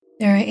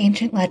There are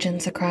ancient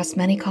legends across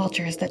many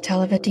cultures that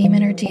tell of a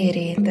demon or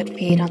deity that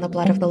feed on the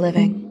blood of the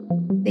living.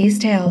 These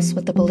tales,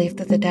 with the belief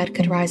that the dead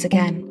could rise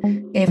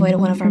again, gave way to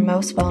one of our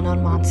most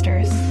well-known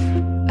monsters,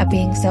 a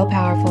being so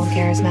powerful and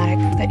charismatic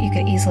that you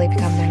could easily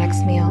become their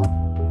next meal.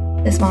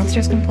 This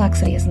monster's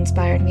complexity has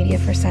inspired media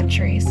for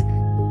centuries,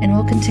 and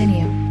will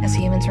continue as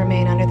humans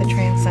remain under the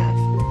trance of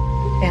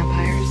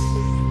vampires.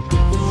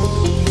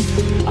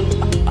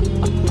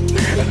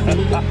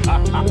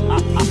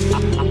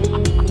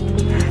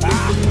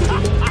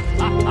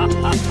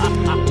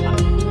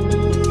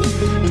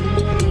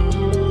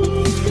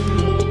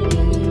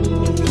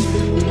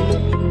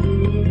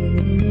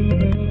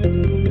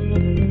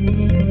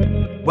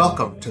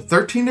 Welcome to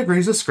 13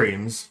 Degrees of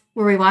Screams,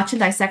 where we watch and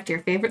dissect your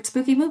favorite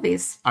spooky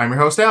movies. I'm your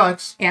host,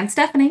 Alex. And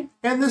Stephanie.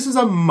 And this is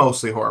a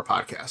mostly horror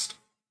podcast.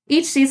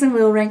 Each season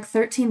we will rank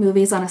 13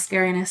 movies on a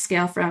scariness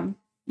scale from,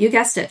 you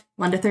guessed it,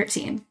 1 to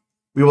 13.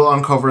 We will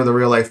uncover the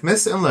real-life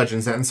myths and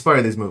legends that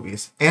inspire these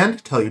movies,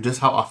 and tell you just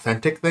how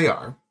authentic they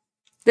are.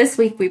 This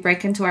week we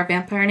break into our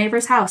vampire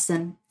neighbor's house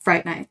in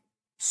Fright Night.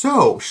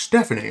 So,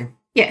 Stephanie.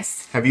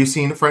 Yes. Have you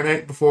seen Fright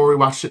Night before we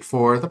watched it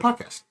for the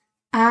podcast?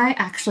 I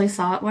actually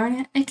saw it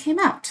when it came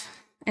out,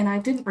 and I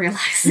didn't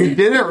realize it. You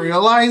didn't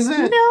realize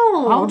it?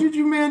 No. How did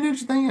you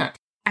manage that?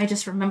 I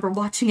just remember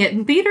watching it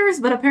in theaters,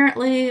 but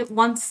apparently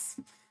once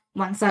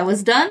I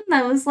was done,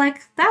 I was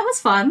like, that was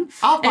fun.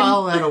 I'll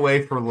file that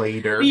away for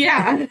later.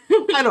 Yeah.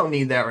 I don't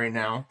need that right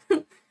now.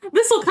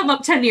 This will come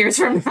up 10 years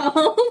from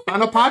now.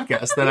 On a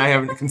podcast that I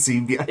haven't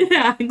conceived yet.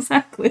 Yeah,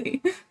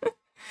 exactly.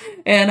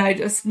 And I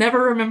just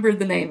never remembered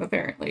the name,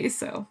 apparently,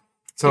 so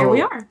here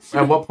we are.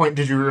 At what point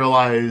did you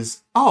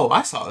realize, oh,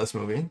 I saw this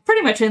movie?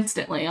 Pretty much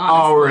instantly, honestly.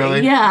 Oh,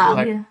 really? Yeah. You're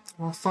like, yeah.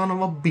 well, son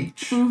of a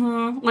beach.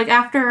 Mm-hmm. Like,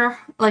 after,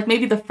 like,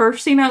 maybe the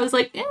first scene, I was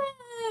like,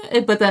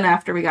 but then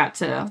after we got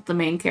to the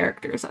main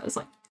characters, I was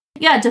like,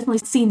 yeah, I've definitely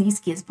seen these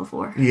kids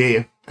before.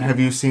 Yeah. Have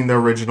you seen the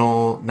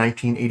original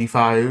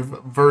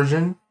 1985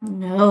 version?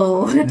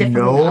 No, definitely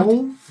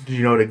not. Did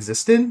you know it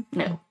existed?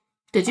 No.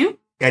 Did you?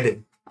 I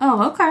did.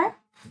 Oh, okay.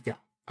 Yeah.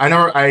 I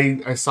know.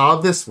 I saw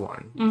this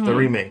one, the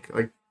remake,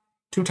 like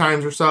 2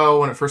 times or so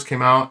when it first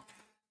came out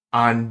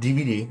on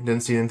DVD.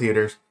 Didn't see it in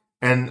theaters.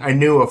 And I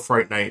knew of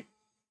Fright Night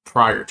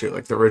prior to,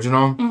 like, the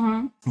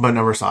original, but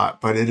never saw it.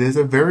 But it is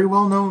a very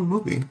well-known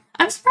movie.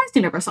 I'm surprised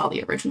you never saw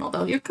the original,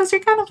 though, because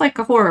you're kind of like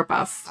a horror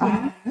buff.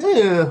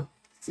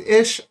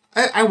 Ish.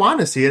 I want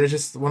to see it. It's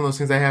just one of those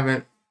things I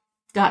haven't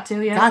got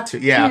to,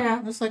 yeah.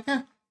 I'm just like,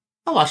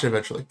 I'll watch it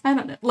eventually. I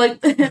don't know. Like,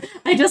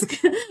 I just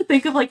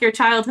think of, like, your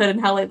childhood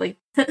and how, like,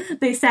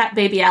 they sat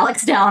baby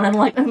Alex down and,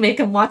 like, make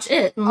him watch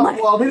it. And,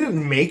 like... Well, they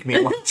didn't make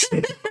me watch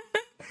it.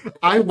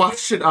 I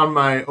watched it on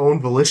my own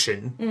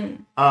volition.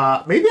 Maybe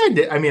I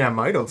did. I mean, I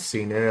might have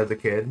seen it as a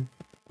kid.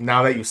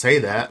 Now that you say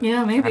that.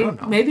 Yeah, maybe. I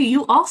don't know. Maybe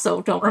you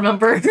also don't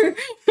remember.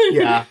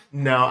 Yeah.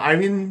 No, I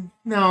mean,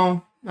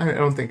 no. I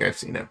don't think I've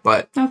seen it,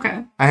 but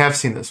okay. I have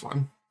seen this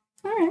one.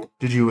 All right.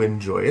 Did you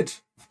enjoy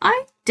it?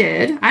 I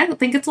did. I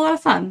think it's a lot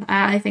of fun.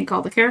 I think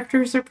all the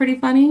characters are pretty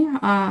funny.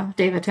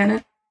 David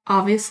Tennant,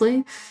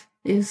 obviously,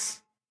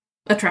 is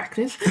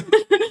attractive.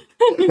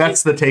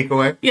 That's the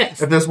takeaway?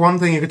 Yes. If there's one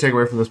thing you could take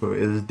away from this movie,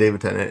 is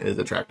David Tennant is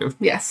attractive.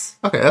 Yes.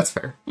 Okay, that's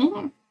fair.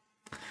 Mm-hmm.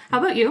 How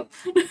about you?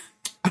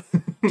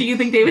 Do you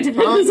think David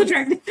Tennant is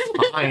attractive?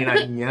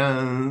 Fine,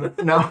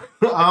 No.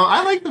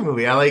 I like the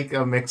movie. I like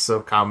a mix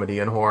of comedy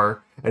and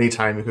horror.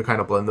 Anytime you could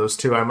kind of blend those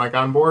two, I'm like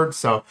on board.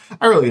 So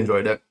I really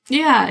enjoyed it.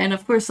 Yeah, and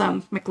of course,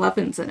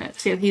 McLovin's in it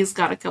too. He's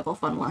got a couple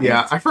fun lines.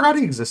 Yeah, I forgot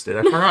he existed.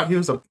 I forgot he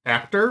was an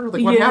actor.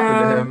 Like, what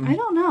happened to him? I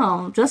don't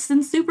know. Just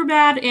in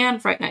Superbad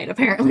and Fright Night,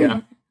 apparently.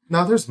 Yeah.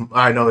 No,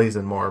 I know he's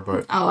in more,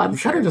 but I'm he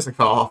sure. kind of just like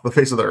fell off the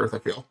face of the earth, I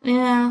feel.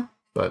 Yeah.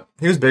 But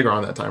he was big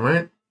around that time,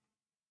 right?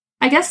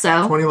 I guess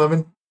so. 2011?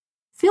 I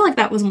feel like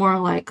that was more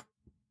like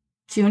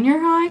junior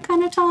high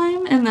kind of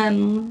time, and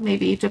then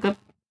maybe he took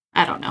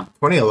I don't know.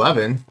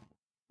 2011?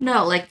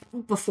 No, like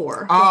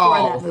before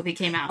that movie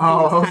came out.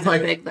 Oh, he was kind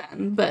like, of big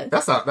then, but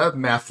that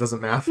math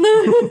doesn't math.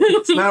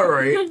 It's not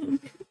right.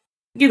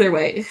 Either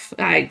way,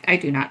 I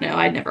do not know.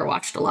 I never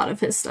watched a lot of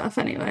his stuff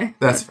anyway.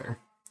 That's fair.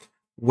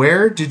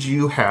 Where did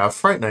you have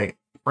Fright Night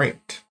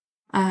ranked?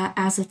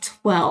 As a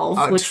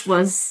 12, which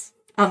was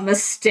a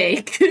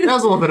mistake. That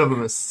was a little bit of a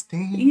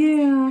mistake.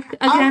 Yeah.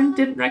 Again,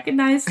 didn't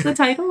recognize the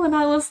title, and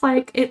I was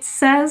like, it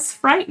says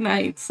Fright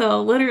Night,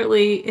 so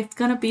literally, it's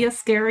gonna be a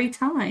scary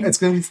time. It's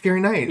gonna be a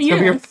scary night. It's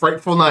gonna be a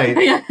frightful night.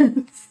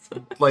 Yes.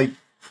 Like,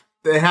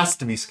 it has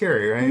to be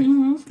scary, right?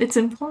 Mm-hmm. It's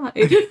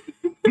implied.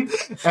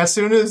 As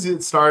soon as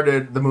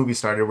the movie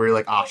started, we were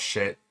like, oh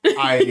shit,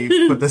 I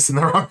put this in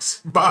the wrong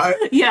spot.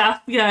 Yeah,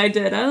 I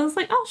did. I was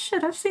like, oh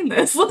shit, I've seen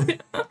this.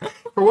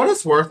 For what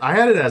it's worth, I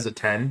had it as a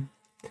 10,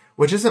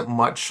 which isn't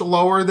much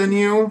lower than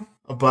you,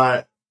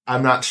 but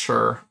I'm not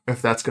sure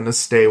if that's going to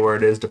stay where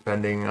it is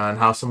depending on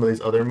how some of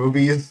these other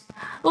movies.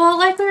 Well,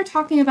 like we were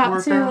talking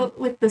about too,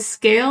 with the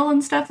scale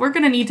and stuff, we're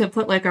going to need to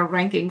put like a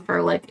ranking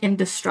for like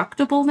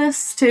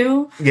indestructibleness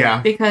too.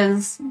 Yeah.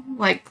 Because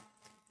like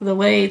the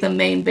way the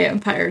main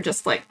vampire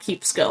just like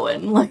keeps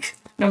going, like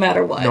no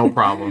matter what. No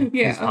problem.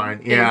 Yeah. He's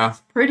fine. Yeah.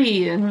 It's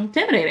pretty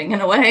intimidating in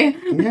a way.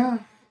 Yeah.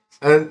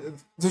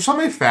 There's so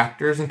many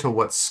factors into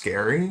what's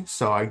scary,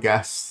 so I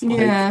guess.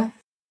 Yeah.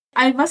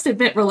 I must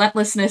admit,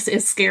 relentlessness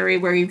is scary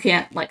where you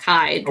can't, like,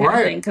 hide kind of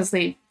thing, because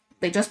they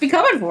just be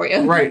coming for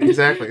you. Right,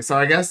 exactly. So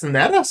I guess in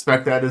that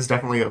aspect, that is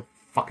definitely a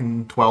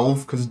fucking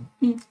 12, because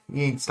you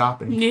ain't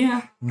stopping.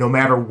 Yeah. No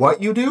matter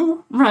what you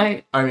do.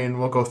 Right. I mean,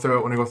 we'll go through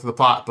it when we go through the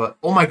plot, but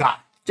oh my god.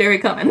 Jerry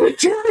coming.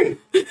 Jerry!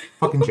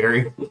 Fucking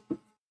Jerry.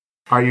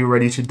 Are you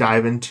ready to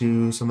dive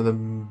into some of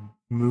the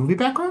movie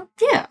background?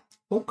 Yeah.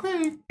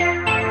 Okay.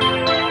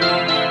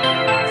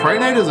 Fright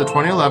Night is a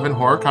 2011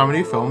 horror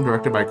comedy film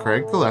directed by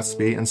Craig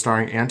Gillespie and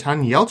starring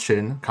Anton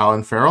Yelchin,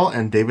 Colin Farrell,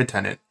 and David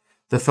Tennant.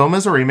 The film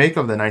is a remake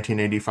of the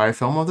 1985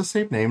 film of the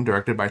same name,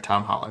 directed by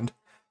Tom Holland.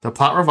 The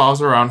plot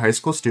revolves around high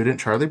school student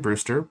Charlie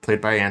Brewster,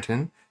 played by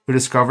Anton, who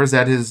discovers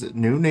that his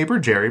new neighbor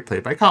Jerry,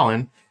 played by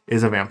Colin,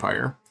 is a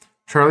vampire.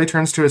 Charlie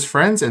turns to his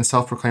friends and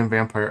self-proclaimed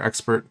vampire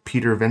expert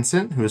Peter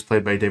Vincent, who is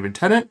played by David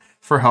Tennant,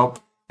 for help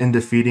in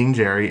defeating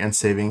Jerry and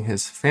saving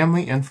his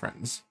family and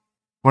friends.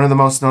 One of the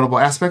most notable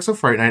aspects of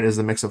Fright Night is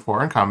the mix of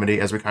horror and comedy,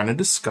 as we kind of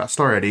discussed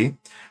already.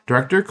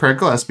 Director Craig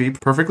Gillespie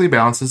perfectly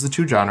balances the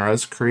two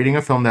genres, creating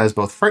a film that is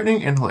both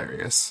frightening and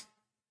hilarious.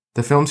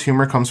 The film's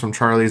humor comes from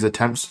Charlie's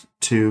attempts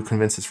to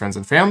convince his friends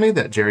and family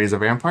that Jerry is a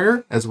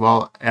vampire, as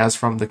well as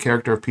from the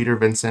character of Peter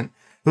Vincent,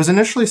 who is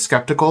initially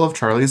skeptical of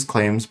Charlie's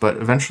claims, but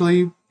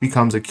eventually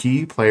becomes a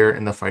key player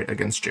in the fight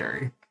against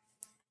Jerry.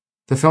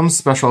 The film's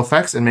special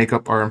effects and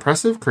makeup are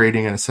impressive,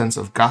 creating a sense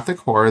of gothic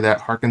horror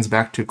that harkens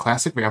back to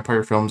classic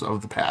vampire films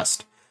of the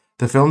past.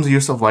 The film's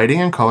use of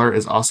lighting and color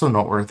is also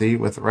noteworthy,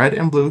 with red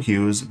and blue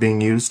hues being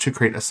used to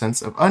create a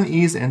sense of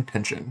unease and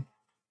tension.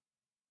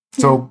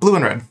 So, blue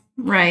and red.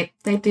 Right.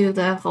 They do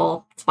the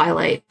whole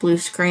Twilight blue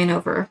screen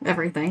over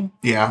everything.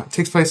 Yeah. It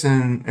takes place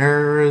in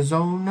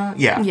Arizona?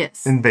 Yeah.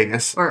 Yes. In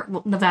Vegas. Or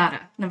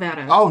Nevada.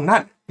 Nevada. Oh,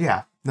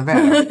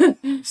 Nevada.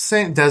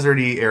 Same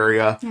deserty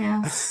area.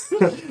 Yeah.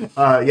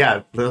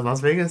 Yeah,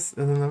 Las Vegas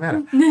is in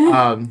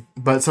Nevada.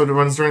 But so it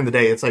runs during the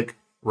day. It's like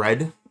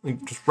red,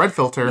 like just red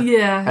filter.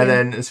 Yeah. And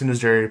then as soon as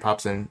Jerry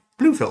pops in,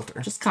 blue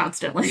filter. Just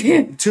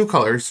constantly. Two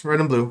colors, red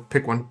and blue.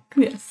 Pick one.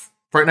 Yes.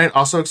 Fright Night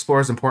also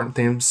explores important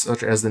themes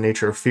such as the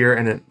nature of fear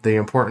and the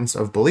importance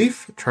of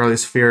belief.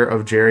 Charlie's fear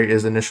of Jerry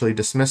is initially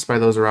dismissed by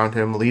those around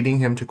him, leading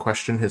him to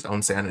question his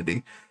own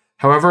sanity.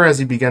 However, as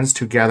he begins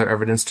to gather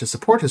evidence to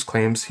support his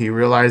claims, he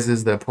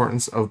realizes the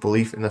importance of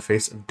belief in the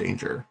face of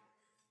danger.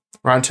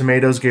 Rotten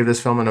Tomatoes gave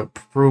this film an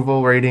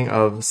approval rating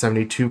of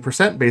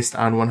 72% based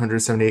on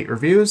 178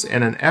 reviews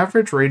and an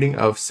average rating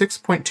of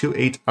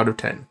 6.28 out of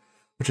 10,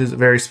 which is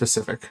very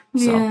specific.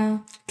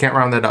 So can't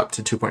round that up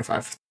to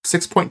 2.5.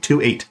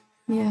 6.28.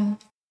 Yeah.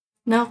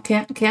 No,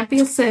 can't be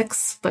a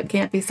 6, but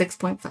can't be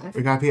 6.5.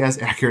 We gotta be as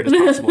accurate as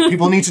possible.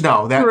 People need to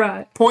know that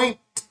right.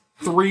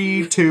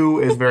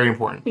 0.32 is very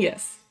important.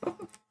 Yes.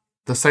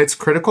 The site's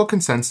critical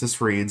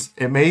consensus reads,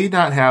 "It may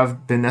not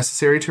have been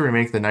necessary to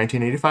remake the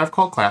 1985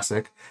 cult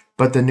classic,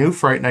 but the new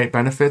Fright Night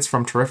benefits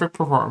from terrific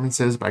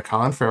performances by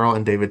Colin Farrell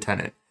and David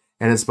Tennant,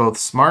 and is both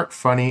smart,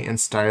 funny, and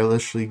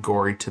stylishly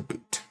gory to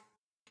boot."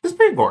 It's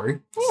pretty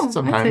gory. Yeah,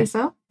 sometimes. I'd say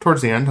so.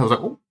 Towards the end, I was like,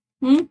 oh.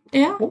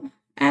 Yeah. Oh.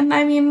 And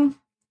I mean,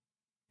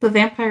 the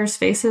vampires'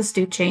 faces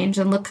do change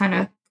and look kind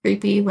of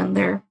creepy when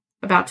they're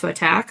about to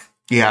attack.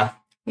 Yeah.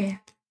 Yeah.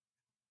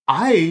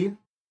 I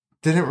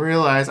didn't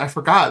realize, I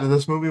forgot that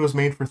this movie was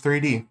made for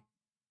 3D.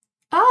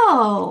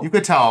 Oh. You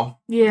could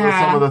tell. Yeah. With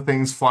some of the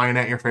things flying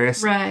at your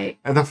face. Right.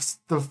 And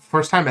the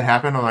first time it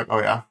happened, I'm like, oh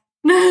yeah.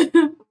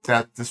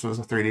 This was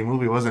a 3D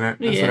movie, wasn't it?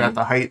 This was at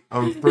the height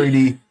of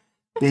 3D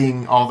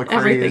being all the craze.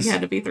 Everything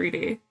had to be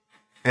 3D.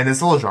 And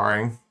it's a little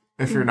jarring.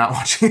 If you're not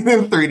watching it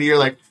in 3D, you're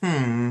like,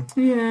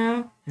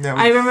 Yeah.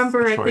 I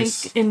remember, I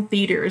think, in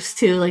theaters,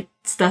 too, like,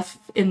 stuff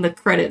in the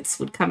credits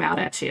would come out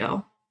at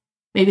you.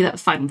 Maybe that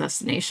was Final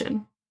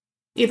Destination.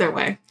 Either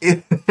way.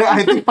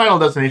 I think Final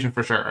Destination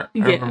for sure. I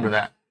remember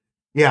that.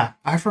 Yeah,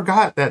 I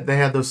forgot that they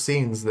had those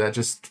scenes that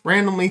just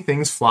randomly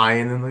things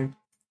flying and like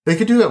they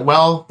could do it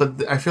well,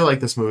 but I feel like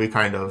this movie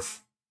kind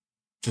of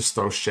just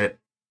throws shit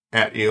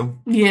at you.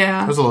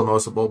 Yeah. It was a little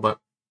noticeable, but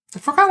I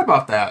forgot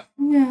about that.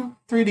 Yeah.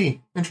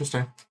 3D.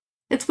 Interesting.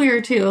 It's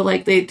weird, too.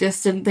 Like, they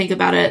just didn't think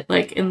about it,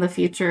 like, in the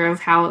future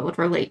of how it would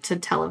relate to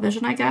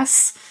television, I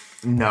guess.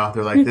 No,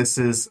 they're like, this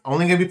is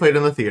only going to be played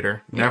in the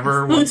theater.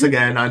 Never once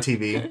again on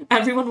TV.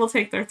 Everyone will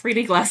take their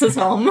 3D glasses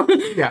home.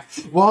 Yeah.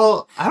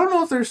 Well, I don't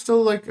know if they're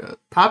still, like,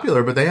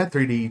 popular, but they had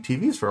 3D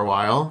TVs for a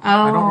while. Oh.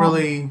 I don't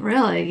really...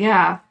 Really?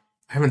 Yeah.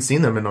 I haven't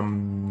seen them in a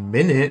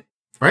minute.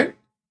 Right?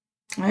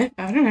 I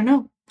don't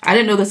know. I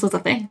didn't know this was a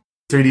thing.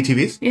 3D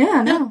TVs?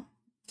 Yeah, no.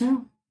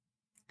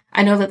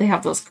 I know that they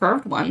have those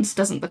curved ones.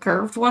 Doesn't the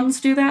curved ones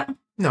do that?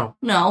 No.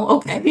 No?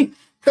 Okay.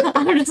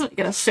 I'm just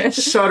making a shit.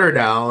 Shut her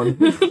down.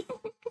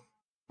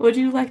 Would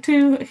you like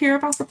to hear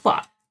about the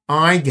plot?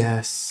 I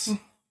guess.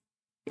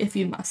 If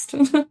you must.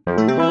 We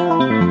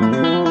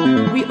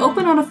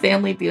open on a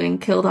family being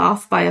killed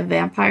off by a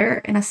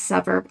vampire in a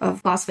suburb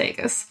of Las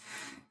Vegas.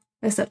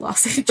 I said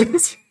Los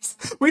Angeles.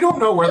 We don't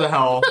know where the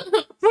hell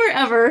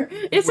Wherever.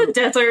 It's a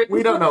desert.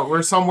 We don't know.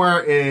 We're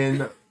somewhere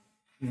in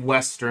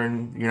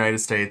Western United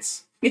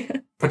States. Yeah.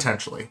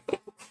 Potentially.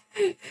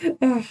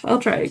 I'll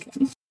try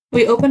again.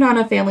 We open on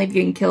a family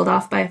being killed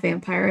off by a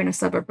vampire in a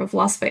suburb of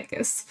Las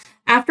Vegas.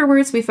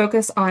 Afterwards, we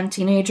focus on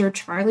teenager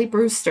Charlie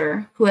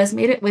Brewster, who has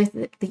made it with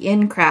the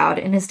in crowd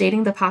and is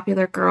dating the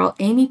popular girl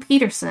Amy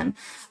Peterson,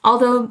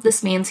 although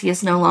this means he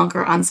is no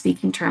longer on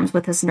speaking terms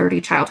with his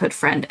nerdy childhood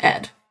friend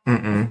Ed.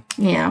 Mm-mm.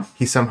 Yeah.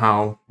 He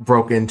somehow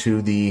broke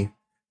into the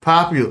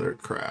popular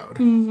crowd.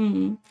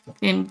 Mm-hmm.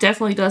 And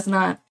definitely does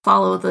not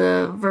follow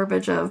the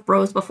verbiage of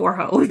bros before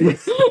hoes.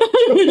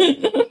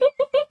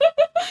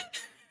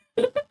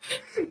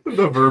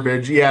 The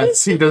verbiage,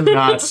 yes, he does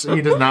not.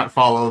 He does not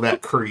follow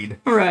that creed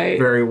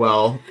very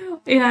well.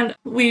 And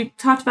we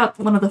talked about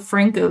one of the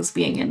Francos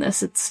being in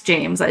this. It's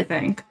James, I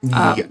think.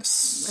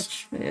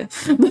 Yes.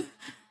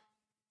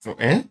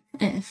 Like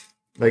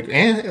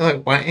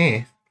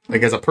why?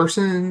 Like as a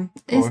person?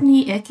 Isn't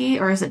he icky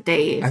or is it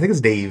Dave? I think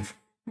it's Dave.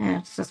 Yeah,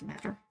 it doesn't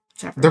matter.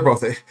 Whichever. They're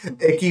both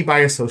icky by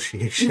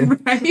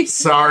association. Right?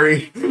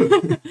 Sorry.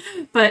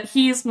 But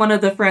he's one of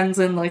the friends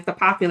in like the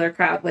popular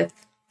crowd with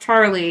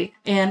Charlie,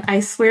 and I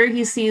swear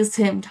he sees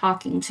him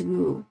talking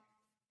to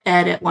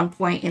Ed at one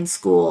point in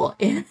school,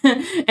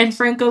 and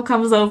Franco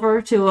comes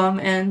over to him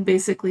and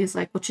basically is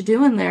like, "What you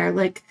doing there?"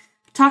 Like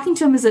talking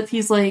to him as if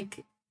he's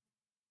like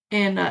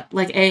in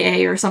like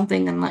AA or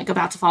something, and like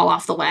about to fall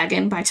off the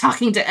wagon by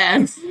talking to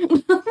Ed.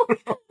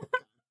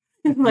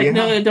 Like,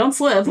 no, don't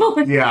slip.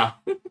 Yeah.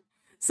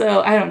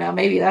 So I don't know.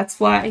 Maybe that's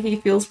why he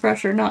feels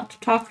pressure not to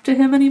talk to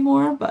him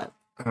anymore. But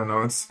I don't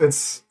know.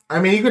 It's. I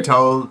mean, you could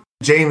tell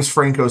James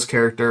Franco's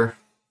character,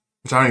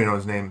 which I don't even know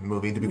his name in the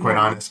movie, to be quite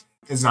honest,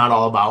 is not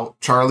all about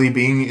Charlie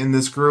being in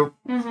this group,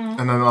 and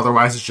then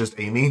otherwise it's just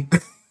Amy.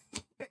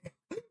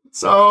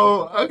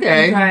 So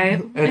okay,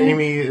 right. And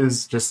Amy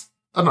is just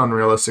an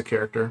unrealistic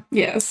character.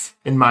 Yes,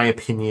 in my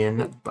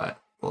opinion,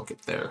 but we'll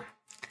get there.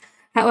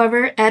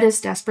 However, Ed is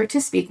desperate to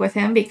speak with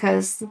him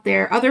because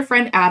their other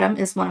friend Adam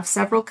is one of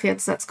several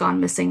kids that's gone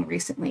missing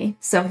recently.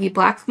 So he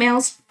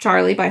blackmails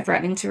Charlie by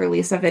threatening to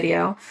release a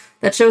video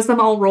that shows them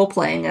all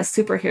role-playing as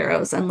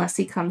superheroes unless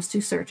he comes to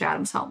search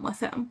Adam's home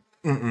with him.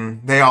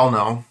 They all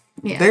know.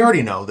 Yeah. They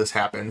already know this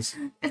happens.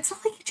 It's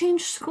not like you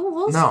changed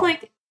schools. No.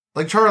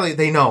 Like Charlie,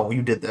 they know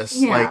you did this.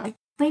 Yeah, like,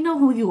 they know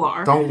who you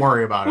are. Don't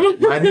worry about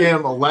it.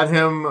 Let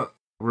him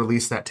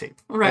release that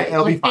tape. Right.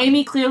 It'll be fine.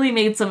 Amy clearly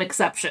made some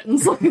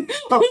exceptions.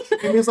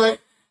 Amy's like,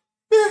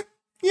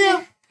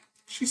 yeah,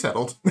 she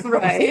settled.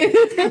 Right.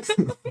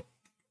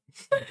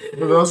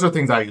 Those are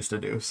things I used to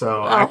do,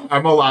 so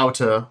I'm allowed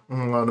to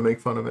make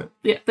fun of it.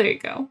 Yeah, there you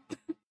go.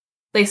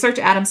 They search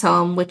Adam's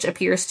home, which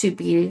appears to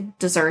be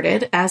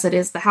deserted, as it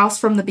is the house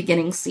from the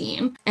beginning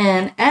scene.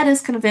 And Ed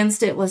is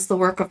convinced it was the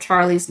work of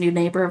Charlie's new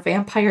neighbor,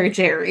 Vampire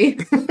Jerry.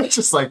 It's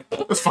just like,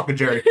 it's fucking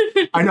Jerry.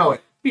 I know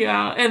it.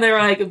 Yeah, and they're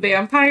like,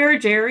 Vampire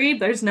Jerry?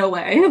 There's no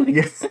way.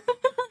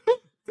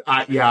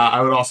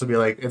 I would also be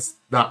like, it's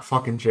not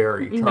fucking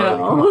Jerry,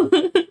 Charlie.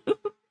 No.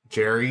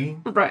 Jerry?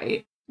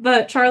 Right.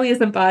 But Charlie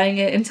isn't buying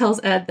it and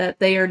tells Ed that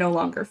they are no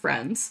longer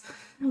friends.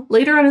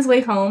 Later on his way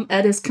home,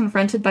 Ed is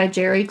confronted by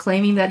Jerry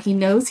claiming that he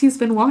knows he's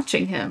been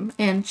watching him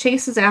and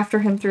chases after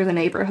him through the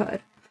neighborhood.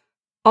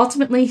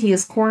 Ultimately, he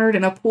is cornered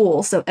in a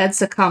pool, so Ed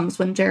succumbs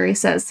when Jerry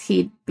says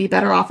he'd be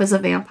better off as a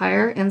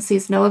vampire and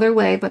sees no other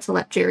way but to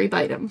let Jerry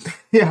bite him.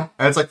 Yeah,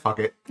 Ed's like, fuck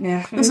it.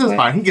 Yeah. This is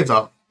fine. He gives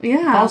up.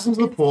 Yeah. Falls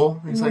into the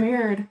pool. He's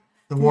weird. Like,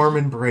 the warm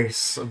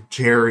embrace of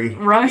Jerry.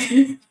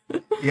 Right.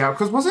 Yeah,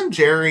 because wasn't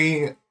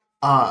Jerry,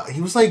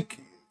 he was like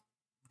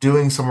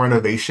doing some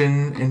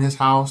renovation in his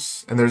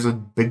house, and there's a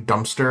big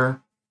dumpster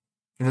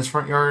in his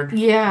front yard?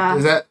 Yeah.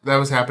 Is that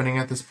was happening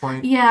at this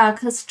point? Yeah,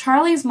 because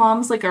Charlie's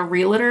mom's like a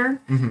realtor,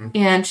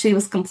 and she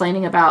was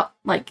complaining about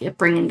like it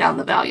bringing down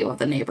the value of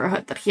the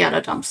neighborhood that he had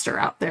a dumpster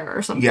out there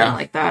or something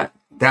like that.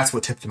 That's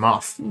what tipped him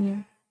off.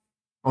 Yeah.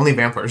 Only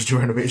vampires do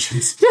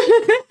renovations.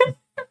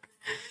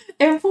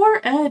 And poor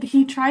Ed,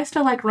 he tries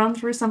to like run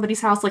through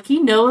somebody's house. Like he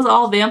knows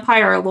all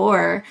vampire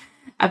lore,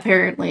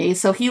 apparently.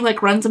 So he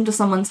like runs into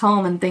someone's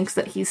home and thinks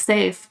that he's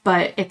safe,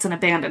 but it's an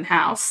abandoned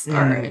house.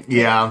 Or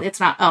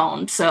it's not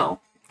owned, so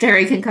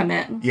Jerry can come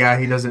in. Yeah,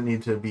 he doesn't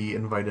need to be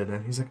invited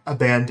in. He's like,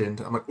 abandoned.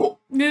 I'm like, oh,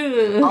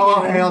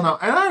 hell no.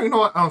 And you know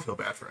what? I don't feel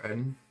bad for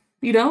Ed.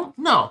 You don't?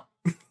 No.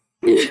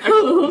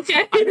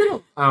 Okay.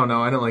 I don't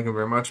know. I don't like him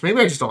very much. Maybe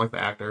I just don't like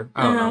the actor.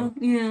 I don't know.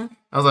 Yeah.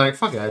 I was like,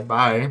 fuck Ed,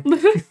 bye.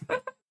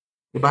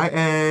 Goodbye,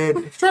 Ed.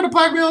 He's trying to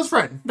blackmail his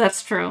friend.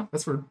 That's true.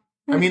 That's rude.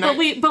 I mean,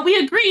 but we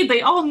agreed. They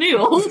all knew.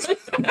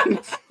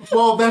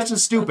 Well, that's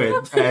just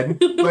stupid,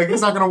 Ed. Like,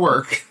 it's not gonna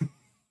work.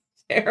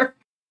 Fair.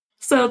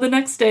 So the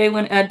next day,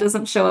 when Ed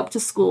doesn't show up to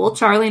school,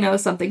 Charlie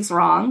knows something's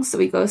wrong, so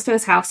he goes to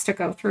his house to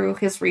go through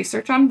his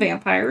research on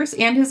vampires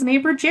and his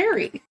neighbor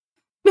Jerry.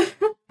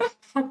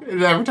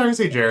 Every time you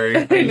say Jerry,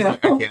 I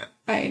can't.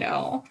 I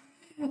know.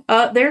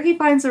 There he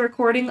finds a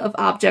recording of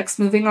objects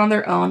moving on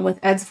their own with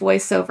Ed's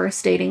voiceover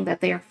stating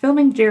that they are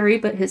filming Jerry,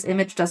 but his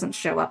image doesn't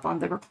show up on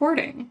the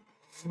recording.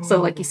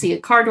 So, like, you see a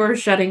car door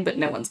shutting, but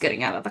no one's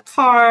getting out of the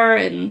car,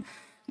 and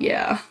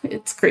Yeah,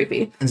 it's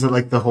creepy. Is it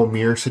like the whole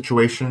mirror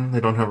situation? They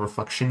don't have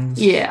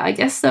reflections? Yeah, I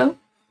guess so.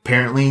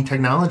 Apparently,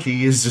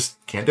 technology is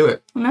just can't do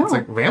it. No. It's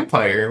like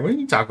vampire. What are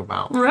you talking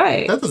about?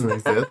 Right. That doesn't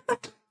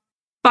exist.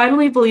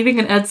 Finally, believing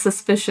in Ed's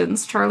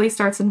suspicions, Charlie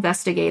starts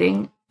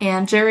investigating,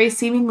 and Jerry,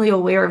 seemingly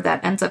aware of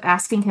that, ends up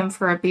asking him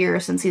for a beer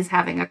since he's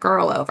having a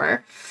girl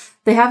over.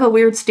 They have a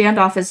weird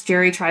standoff as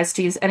Jerry tries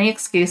to use any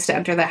excuse to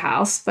enter the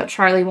house, but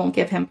Charlie won't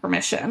give him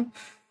permission.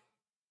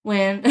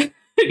 When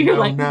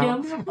you're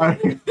no.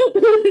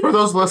 For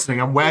those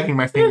listening, I'm wagging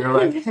my finger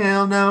like,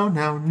 hell no,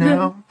 no,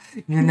 no.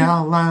 You're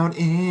not allowed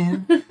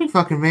in.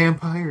 Fucking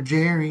vampire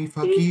Jerry,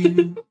 fuck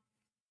you.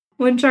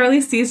 When Charlie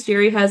sees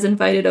Jerry has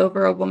invited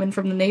over a woman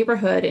from the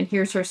neighborhood and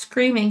hears her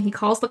screaming, he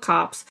calls the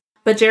cops,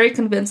 but Jerry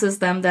convinces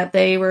them that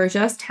they were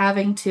just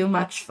having too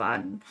much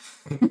fun.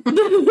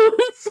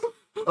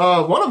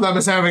 One of them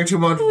is having too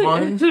much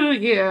fun.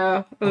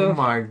 Yeah. Oh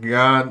my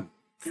god.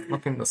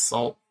 Fucking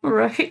assault.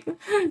 Right.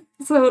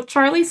 So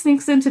Charlie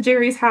sneaks into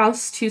Jerry's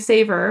house to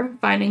save her,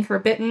 finding her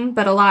bitten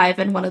but alive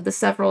in one of the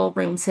several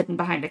rooms hidden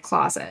behind a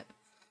closet.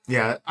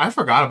 Yeah, I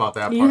forgot about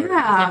that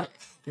part.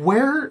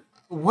 Yeah.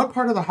 What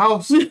part of the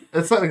house?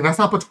 It's like that's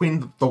not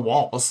between the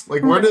walls.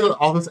 Like, where did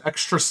all this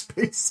extra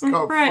space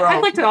come from?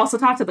 I'd like to also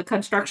talk to the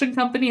construction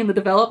company and the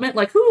development.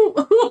 Like, who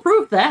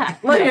approved that?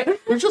 Like, yeah.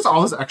 There's just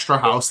all this extra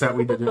house that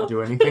we didn't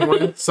do anything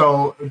with.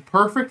 So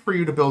perfect for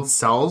you to build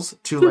cells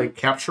to like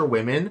capture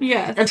women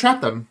and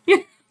trap them,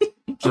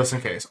 just in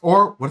case.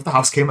 Or what if the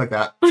house came like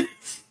that?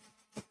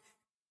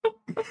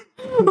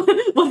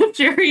 What if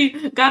Jerry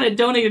got it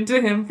donated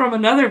to him from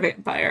another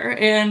vampire?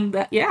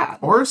 And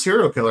or a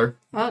serial killer.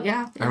 Well,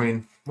 yeah. I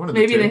mean, one of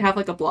maybe the two. they have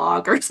like a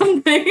blog or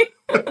something.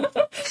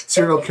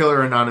 Serial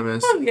killer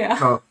anonymous. Yeah.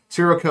 No,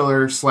 serial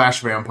killer /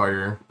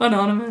 vampire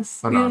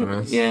Anonymous.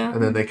 Yeah.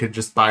 And then they could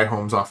just buy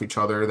homes off each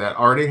other that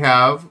already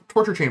have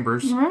torture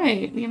chambers.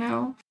 Right.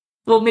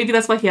 Well, maybe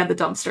that's why he had the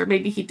dumpster.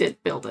 Maybe he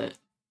did build it.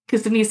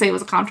 Because didn't he say it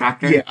was a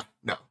contractor? Yeah.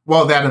 No.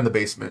 Well, that in the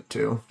basement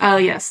too. Oh,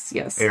 yes.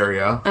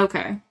 Area.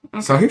 Okay.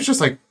 So he was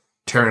just like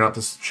tearing up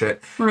this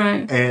shit.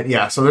 Right. And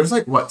yeah, so there's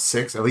like,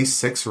 at least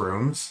 6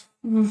 rooms?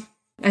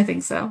 I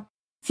think so.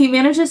 He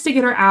manages to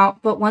get her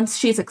out, but once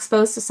she's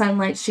exposed to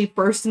sunlight, she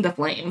bursts into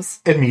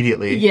flames.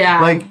 Immediately.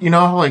 Yeah. Like, you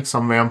know how like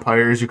some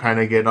vampires, you kind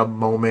of get a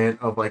moment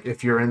of like,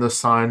 if you're in the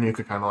sun, you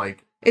could kind of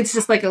like... It's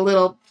just like a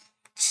little...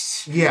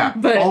 Yeah.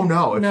 But oh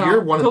no, if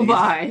you're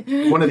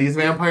one of these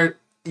vampires,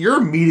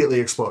 you're immediately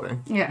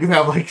exploding. Yeah. You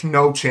have like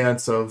no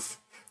chance of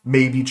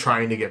maybe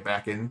trying to get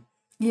back in.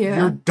 Yeah.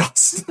 You're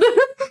dust.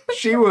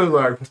 She was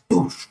like,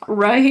 boosh.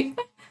 Right?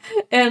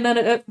 And then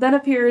it then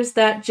appears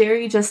that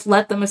Jerry just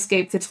let them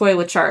escape to toy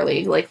with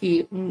Charlie. Like,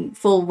 he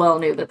full well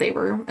knew that they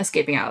were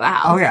escaping out of the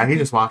house. Oh, yeah, he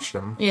just watched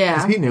them. Yeah.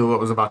 Because he knew what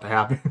was about to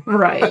happen.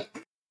 Right.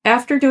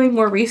 After doing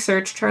more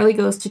research, Charlie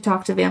goes to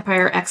talk to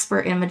vampire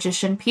expert and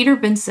magician Peter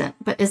Vincent,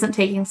 but isn't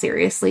taken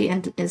seriously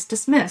and is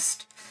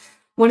dismissed.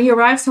 When he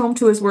arrives home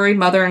to his worried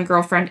mother and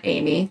girlfriend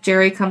Amy,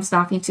 Jerry comes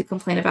knocking to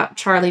complain about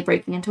Charlie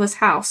breaking into his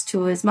house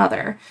to his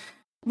mother.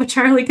 But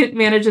Charlie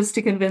manages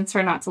to convince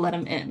her not to let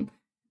him in.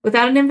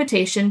 Without an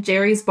invitation,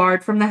 Jerry's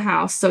barred from the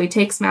house, so he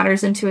takes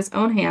matters into his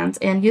own hands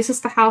and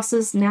uses the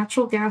house's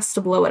natural gas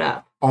to blow it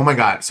up. Oh my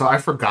god, so I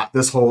forgot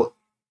this whole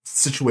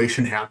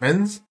situation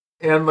happens,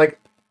 and like,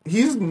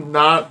 he's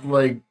not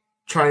like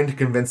trying to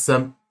convince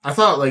them. I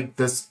thought like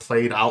this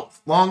played out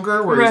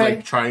longer, where he's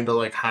like trying to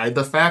like hide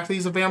the fact that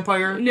he's a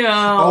vampire.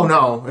 No. Oh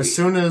no, as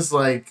soon as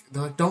like,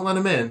 they're like, don't let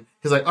him in,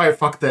 he's like, alright,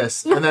 fuck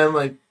this, and then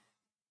like,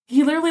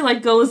 he literally,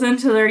 like, goes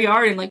into their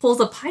yard and, like, pulls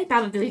a pipe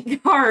out of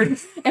the yard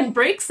and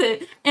breaks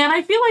it. And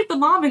I feel like the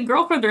mom and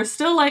girlfriend are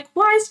still like,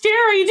 why is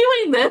Jerry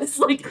doing this?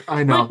 Like,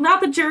 I know. Like,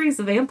 not that Jerry's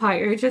a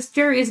vampire, just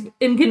Jerry's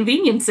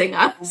inconveniencing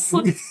us.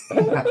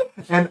 Yeah.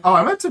 And,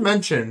 I meant to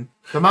mention,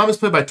 the mom is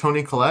played by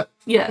Toni Collette.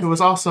 Yes. Who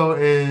was also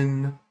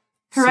in...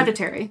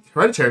 Hereditary,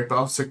 but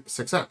also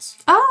Sixth Sense.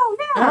 Oh,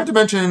 yeah. And I had to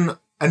mention,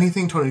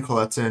 anything Toni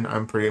Collette's in,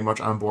 I'm pretty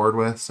much on board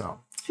with, so...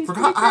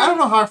 I don't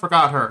know how I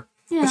forgot her.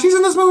 Yeah. But she's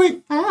in this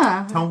movie.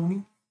 Ah.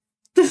 Tony.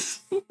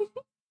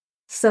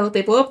 So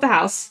they blow up the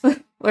house.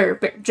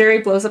 Or Jerry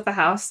blows up the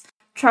house.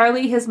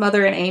 Charlie, his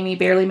mother, and Amy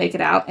barely make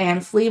it out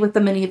and flee with the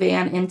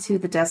minivan into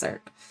the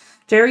desert.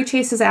 Jerry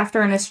chases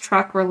after in his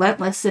truck,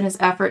 relentless in his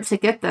effort to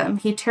get them.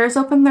 He tears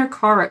open their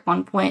car at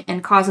one point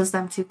and causes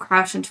them to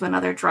crash into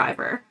another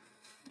driver.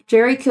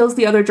 Jerry kills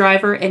the other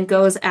driver and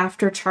goes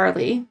after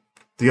Charlie.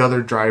 The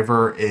other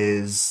driver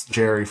is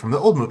Jerry from the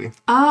old movie.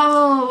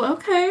 Oh,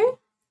 okay.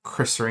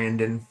 Chris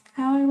Sarandon.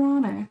 How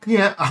ironic.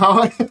 Yeah,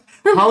 how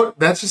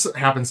that's just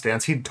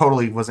happenstance. He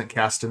totally wasn't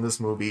cast in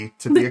this movie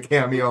to be a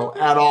cameo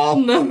at all.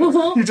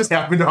 No. He just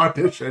happened to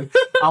audition.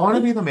 I want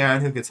to be the man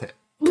who gets hit.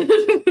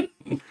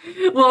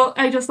 Well,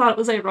 I just thought it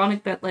was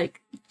ironic that,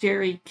 like,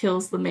 Jerry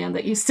kills the man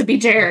that used to be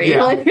Jerry.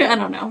 Yeah. Like, I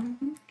don't know.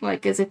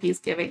 Like, as if he's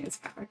giving his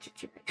power to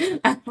Jerry.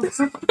 I don't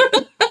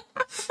know.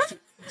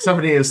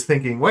 Somebody is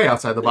thinking way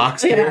outside the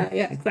box here.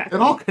 Yeah, exactly.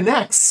 It all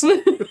connects.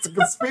 It's a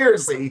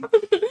conspiracy.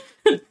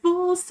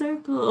 Full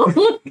circle.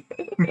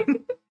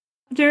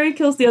 Jerry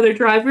kills the other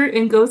driver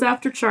and goes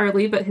after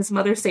Charlie, but his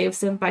mother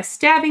saves him by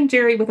stabbing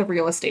Jerry with a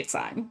real estate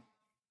sign.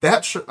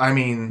 That should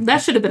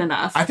have been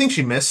enough. I think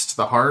she missed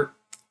the heart.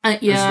 Yeah.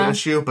 Is the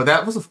issue, but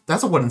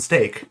that's a wooden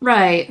stake.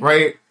 Right.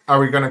 Right? Are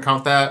we going to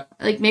count that?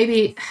 Like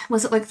maybe,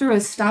 was it like through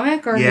his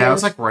stomach or? Yeah, it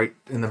was like right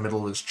in the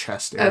middle of his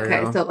chest area.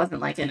 Okay, so it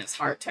wasn't like in his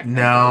heart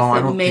technically. No, I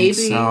don't think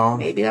so.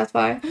 Maybe that's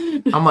why.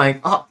 I'm like,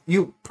 oh,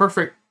 you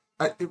perfect.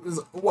 It was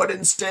a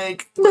wooden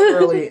stake,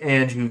 literally,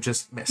 and you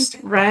just missed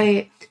it.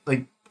 Right.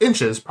 Like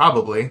inches,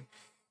 probably.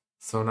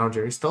 So now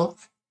Jerry's still.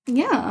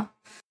 Yeah.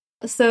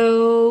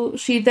 So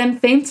she then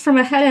faints from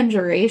a head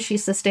injury she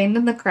sustained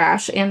in the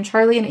crash, and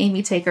Charlie and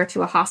Amy take her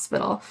to a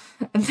hospital.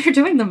 And they're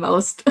doing the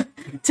most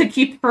to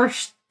keep her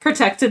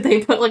protected.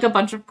 They put like a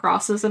bunch of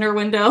crosses in her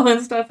window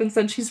and stuff and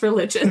said she's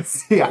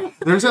religious. Yeah,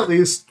 there's at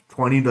least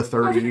 20 to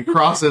 30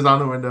 crosses on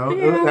the window.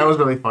 Yeah. That was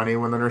really funny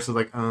when the nurse was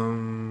like,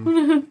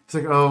 it's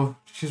like, oh,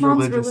 she's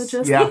Mom's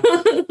religious. Yeah.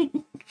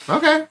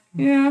 Okay.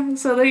 Yeah,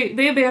 so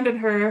they abandoned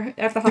her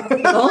at the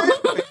hospital.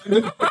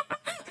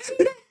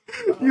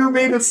 You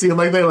made it seem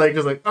like they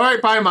just all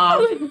right, bye,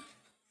 Mom.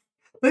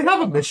 They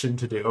have a mission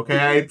to do,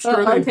 okay? I'm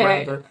sure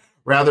they'd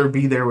rather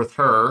be there with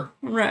her.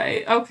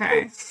 Right,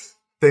 okay.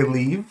 They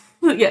leave?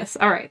 Yes,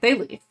 alright, they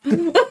leave.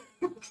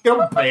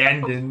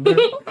 Abandoned.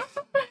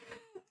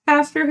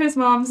 After his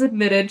mom's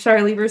admitted,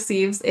 Charlie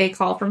receives a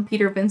call from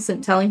Peter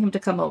Vincent telling him to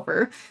come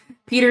over.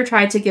 Peter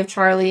tried to give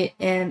Charlie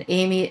and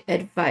Amy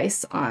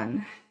advice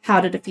on how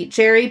to defeat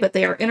Jerry, but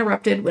they are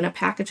interrupted when a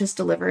package is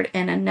delivered,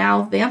 and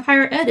now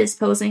Vampire Ed is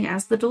posing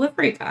as the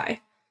delivery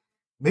guy.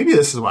 Maybe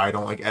this is why I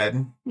don't like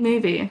Ed.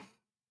 Maybe.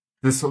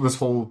 This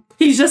whole...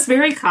 He's just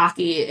very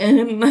cocky,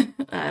 and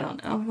I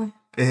don't know.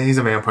 He's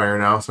a vampire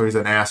now, so he's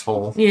an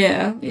asshole.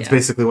 Yeah. It's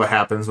basically what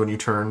happens when you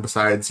turn,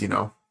 besides,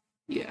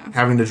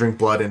 having to drink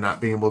blood and not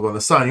being able to go in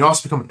the sun. You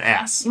also become an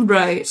ass.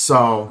 Right.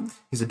 So,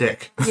 he's a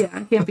dick. Yeah,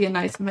 he can't be a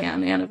nice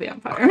man and a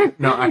vampire.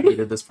 No, I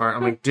hated this part.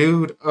 I'm like,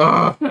 dude,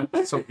 ugh.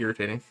 So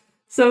irritating.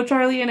 So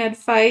Charlie and Ed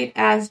fight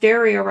as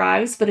Jerry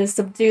arrives, but is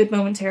subdued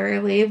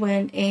momentarily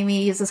when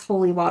Amy uses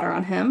holy water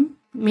on him.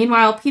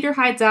 Meanwhile, Peter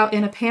hides out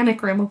in a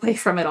panic room away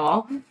from it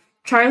all.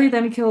 Charlie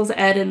then kills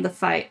Ed in the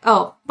fight.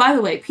 Oh, by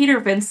the way, Peter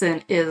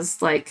Vincent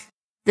is like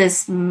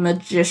this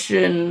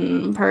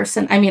magician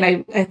person. I mean,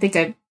 I think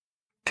I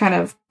kind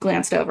of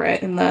glanced over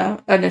it in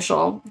the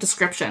initial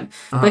description.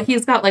 But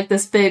he's got like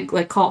this big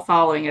like cult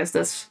following as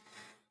this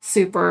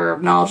super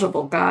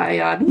knowledgeable guy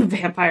on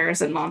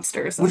vampires and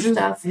monsters and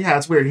stuff. Yeah,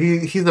 it's weird.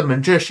 He's a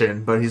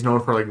magician, but he's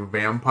known for like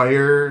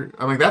vampire.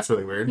 I'm like, that's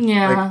really weird.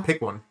 Yeah. Like,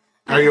 pick one.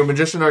 Are you a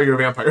magician or are you a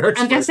vampire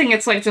expert? I'm guessing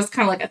it's like just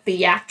kind of like a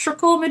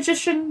theatrical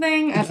magician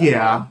thing.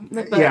 Yeah.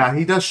 Yeah,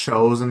 he does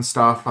shows and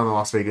stuff on the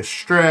Las Vegas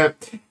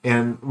Strip.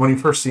 And when you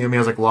first see him, he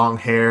has like long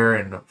hair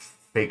and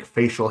fake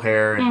facial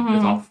hair,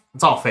 and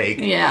it's all fake.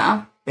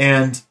 Yeah.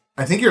 And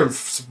I think you're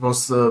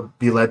supposed to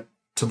be led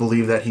to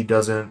believe that he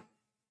doesn't,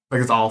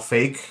 like, it's all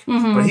fake.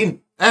 But he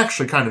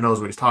actually kind of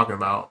knows what he's talking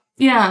about.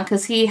 Yeah,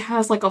 because he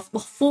has like a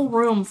full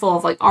room full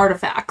of like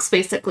artifacts,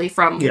 basically,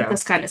 from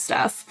this kind of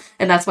stuff.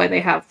 And that's why they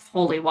have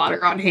holy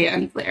water on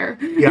hand there.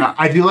 Yeah,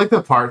 I do like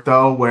the part,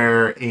 though,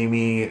 where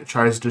Amy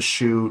tries to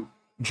shoot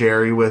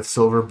Jerry with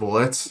silver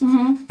bullets.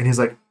 And he's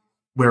like,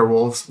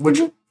 werewolves,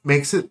 which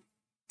makes it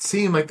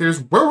seem like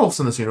there's werewolves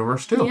in this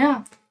universe, too.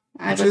 Yeah,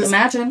 I would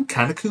imagine.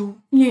 Kind of cool.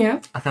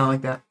 Yeah. I kind of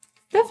like that.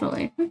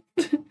 Definitely.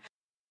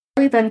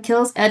 Charlie then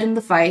kills Ed in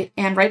the fight,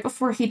 and right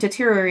before he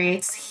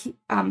deteriorates,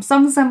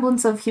 some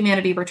semblance of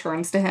humanity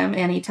returns to him,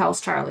 and he tells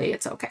Charlie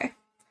it's okay.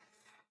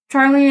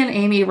 Charlie and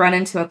Amy run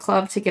into a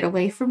club to get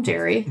away from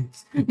Jerry,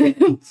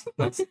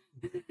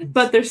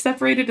 but they're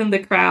separated in the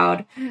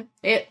crowd.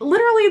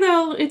 Literally,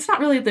 though, it's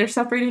not really they're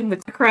separated in the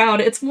crowd.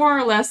 It's more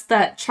or less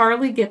that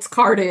Charlie gets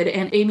carded,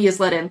 and Amy is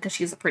let in because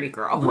she's a pretty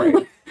girl.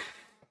 Right.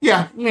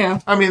 Yeah.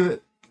 Yeah. I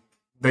mean,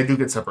 they do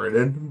get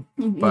separated,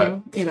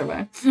 but... Either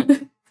way.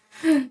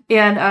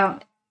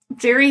 And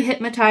Jerry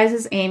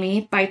hypnotizes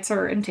Amy, bites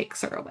her, and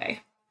takes her away.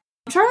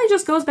 Charlie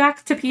just goes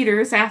back to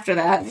Peter's after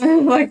that.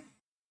 Like,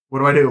 what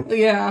do I do?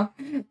 Yeah.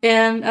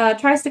 And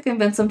tries to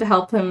convince him to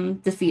help him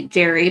defeat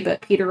Jerry,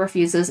 but Peter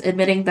refuses,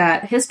 admitting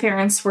that his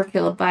parents were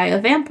killed by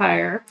a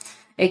vampire,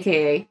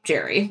 aka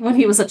Jerry, when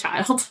he was a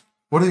child.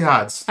 What are the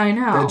odds? I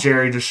know. That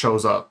Jerry just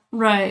shows up.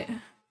 Right.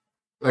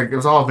 Like, it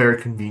was all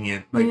very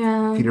convenient. Like,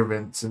 yeah. Peter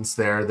Vincent's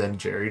there, then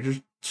Jerry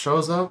just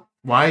shows up.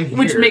 Why here?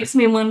 Which makes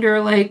me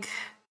wonder, like,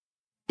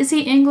 is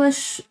he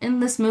English in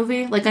this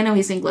movie? Like, I know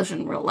he's English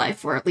in real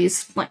life, or at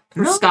least, like,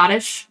 or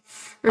Scottish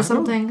or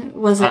something.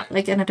 Was it,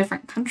 like, in a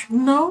different country?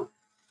 No.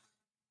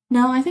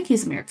 No, I think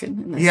he's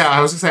American in this. Yeah,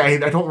 I was going to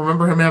say, I don't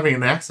remember him having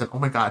an accent. Oh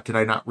my god, did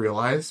I not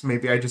realize?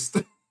 Maybe I just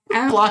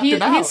blocked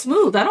it out. He's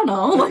smooth, I don't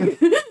know.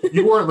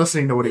 You weren't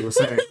listening to what he was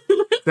saying.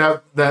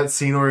 That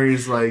scene where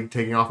he's, like,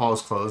 taking off all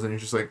his clothes, and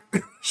he's just, like,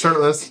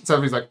 shirtless.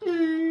 So he's like...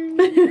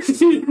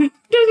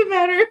 Doesn't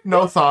matter.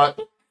 No thought.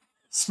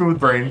 Smooth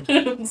brain.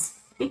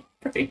 Smooth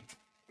brain.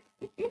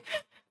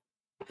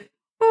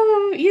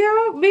 Oh,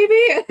 yeah, maybe.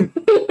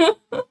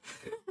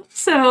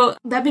 So So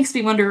that makes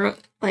me wonder,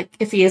 like,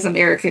 if he is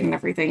American and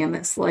everything in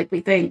this, like,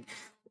 we think,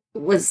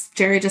 was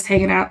Jerry just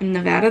hanging out in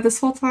Nevada this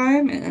whole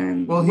time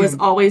and was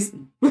always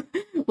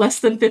less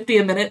than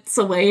 50 minutes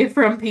away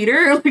from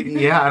Peter?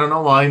 Yeah, I don't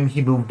know why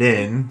he moved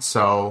in.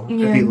 So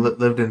if he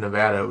lived in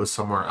Nevada, it was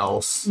somewhere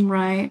else.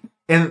 Right.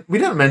 And we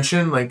didn't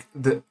mention, like,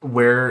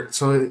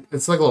 so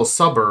it's like a little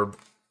suburb,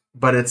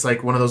 but it's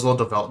like one of those little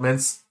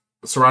developments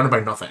surrounded by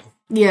nothing.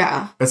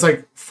 Yeah. It's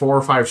like 4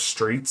 or 5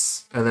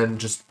 streets, and then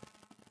just,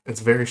 it's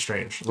very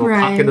strange. A little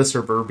pocket of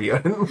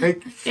suburbia.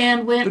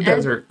 And when the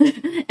desert.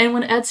 And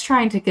when Ed's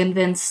trying to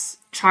convince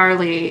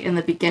Charlie in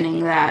the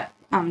beginning that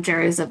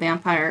Jerry's a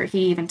vampire,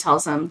 he even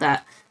tells him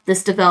that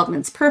this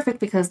development's perfect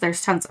because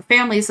there's tons of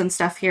families and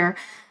stuff here,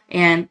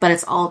 but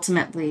it's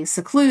ultimately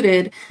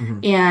secluded,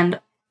 and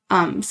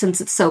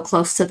since it's so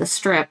close to the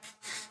strip,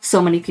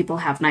 so many people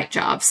have night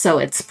jobs, so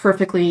it's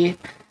perfectly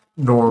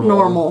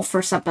normal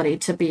for somebody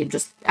to be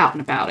just out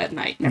and about at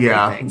night and everything.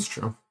 Yeah, it's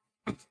true.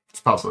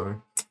 It's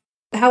possible.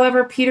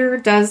 However, Peter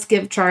does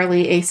give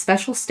Charlie a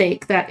special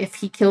stake that if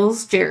he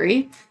kills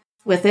Jerry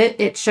with it,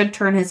 it should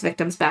turn his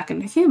victims back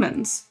into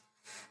humans.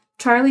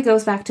 Charlie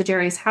goes back to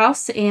Jerry's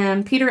house,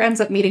 and Peter ends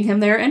up meeting him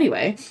there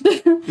anyway.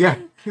 Yeah,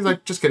 he's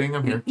like, just kidding,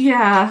 I'm here.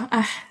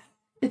 Yeah,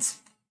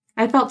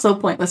 I felt so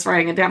pointless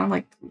writing it down. I'm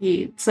like,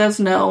 he says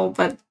no,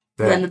 but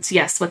then it's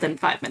yes within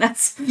 5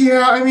 minutes.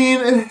 Yeah, I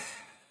mean,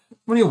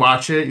 when you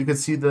watch it, you can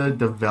see the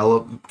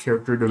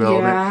character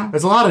development. Yeah.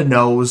 There's a lot of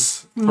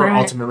no's for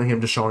ultimately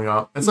him just showing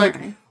up. It's like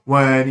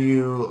when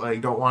you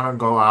like don't want to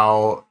go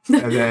out,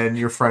 and then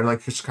your friend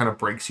like just kind of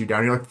breaks you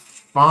down. You're like,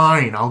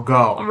 fine, I'll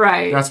go.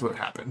 Right. That's what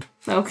happened.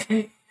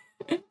 Okay.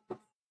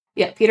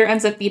 Yeah, Peter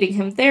ends up meeting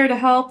him there to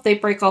help. They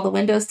break all the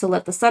windows to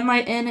let the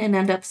sunlight in and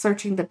end up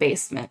searching the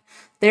basement.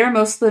 There,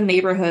 most of the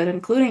neighborhood,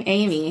 including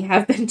Amy,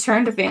 have been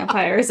turned to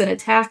vampires and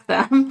attack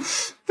them.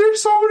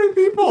 There's so many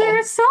people.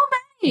 There's so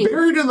many.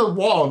 Buried in the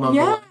wall.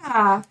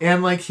 Yeah.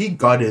 And, like, he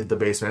gutted the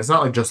basement. It's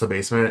not, like, just a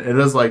basement. It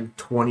is, like,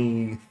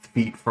 20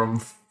 feet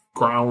from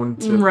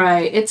ground to...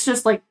 Right. It's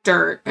just, like,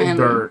 dirt.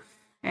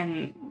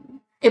 And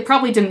it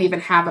probably didn't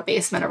even have a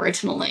basement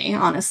originally,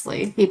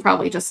 honestly. He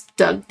probably just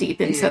dug deep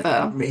into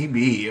the...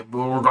 Maybe. But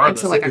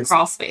regardless... Into, like, a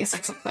crawl space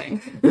or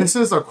something. This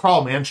is a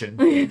crawl mansion.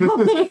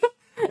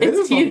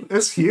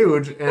 It's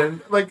huge, and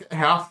like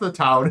half the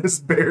town is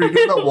buried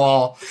in the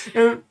wall,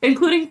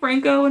 including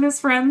Franco and his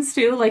friends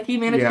too. Like he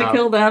managed to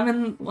kill them,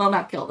 and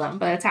not kill them,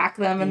 but attack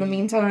them in the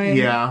meantime.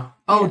 Yeah.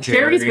 Oh,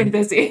 Jerry's been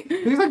busy.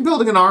 He's like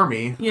building an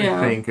army.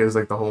 Yeah. I think is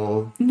like the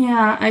whole.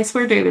 Yeah, I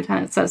swear David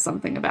Tennant says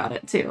something about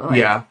it too. Like,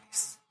 yeah,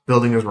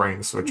 building his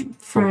rings, which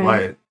from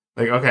what?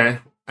 Like okay.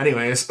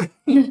 Anyways.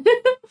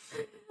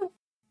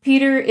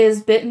 Peter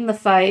is bit in the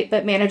fight,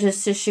 but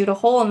manages to shoot a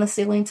hole in the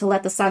ceiling to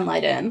let the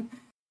sunlight in.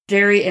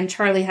 Jerry and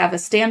Charlie have a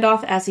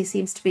standoff as he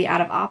seems to be out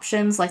of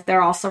options. Like,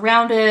 they're all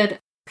surrounded.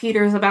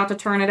 Peter's about to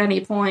turn at any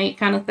point,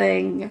 kind of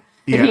thing.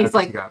 Yeah, and he's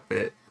like, he got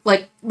bit.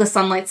 Like, the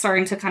sunlight's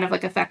starting to kind of,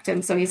 like, affect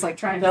him, so he's, like,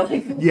 trying to,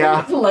 like,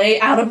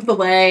 lay out of the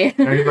way.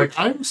 And he's like,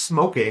 I'm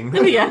smoking.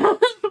 Yeah.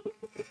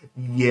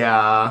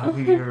 Yeah,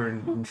 you're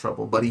in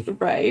trouble, buddy.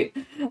 Right.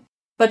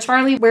 But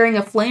Charlie, wearing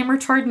a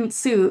flame-retardant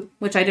suit,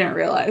 which I didn't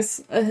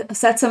realize,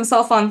 sets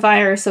himself on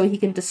fire so he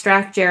can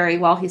distract Jerry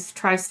while he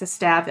tries to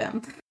stab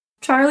him.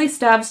 Charlie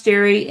stabs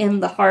Jerry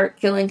in the heart,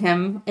 killing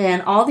him,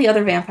 and all the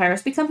other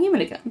vampires become human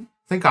again.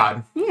 Thank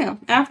God. Yeah.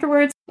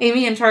 Afterwards,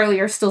 Amy and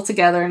Charlie are still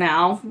together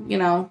now, you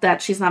know,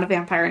 that she's not a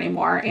vampire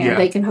anymore, and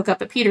they can hook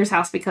up at Peter's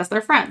house because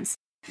they're friends.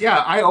 Yeah,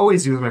 I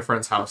always use my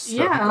friend's house. So.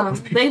 Yeah,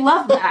 they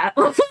love that.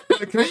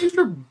 Can I use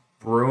your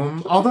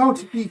broom? Although,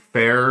 to be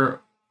fair,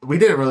 we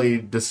didn't really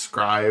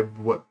describe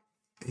what...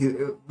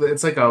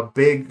 It's like a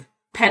big,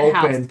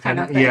 penthouse kind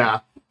of thing. Yeah.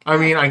 I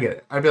mean, I get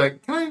it. I'd be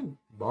like, can I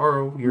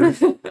borrow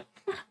yours?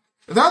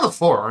 They're on the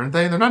floor, aren't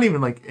they? They're not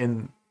even, like,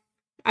 in...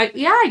 I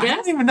guess. I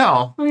don't even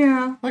know.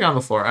 Yeah. Like, on the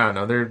floor. I don't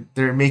know.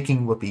 They're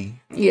making whoopee.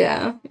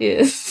 Yeah,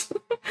 yes.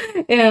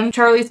 And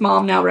Charlie's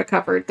mom, now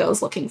recovered,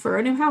 goes looking for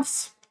a new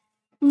house.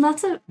 And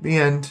that's it. The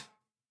end.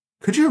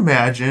 Could you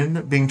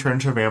imagine being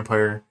turned into a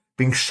vampire,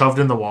 being shoved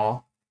in the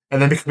wall,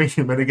 and then becoming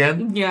human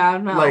again? Yeah,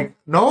 no. Like,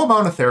 no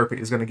amount of therapy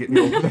is going to get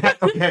me over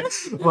that, okay?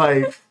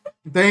 Like,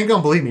 they ain't going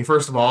to believe me,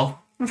 first of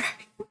all. Right.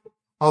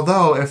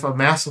 Although, if a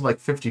mass of, like,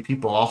 50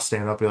 people all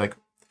stand up and be like,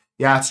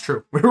 yeah, it's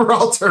true. We were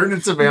all turned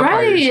into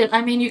vampires. Right.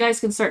 I mean, you guys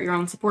can start your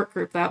own support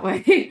group that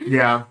way.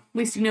 Yeah. At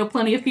least you know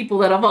plenty of people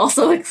that have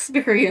also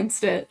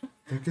experienced it.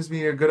 That gives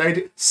me a good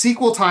idea.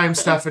 Sequel time,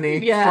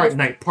 Stephanie. Yeah. Fright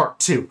Night Part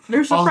 2.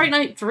 There's a Fright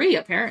Night 3,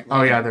 apparently.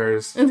 Oh, yeah, there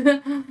is.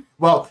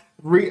 Well,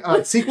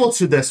 sequel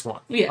to this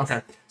one. Yes.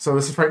 Okay. So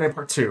this is Fright Night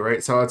Part 2,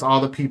 right? So it's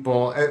all the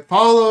people. It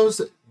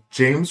follows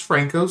James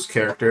Franco's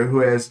character, who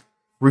has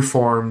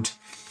reformed.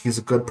 He's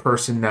a good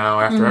person now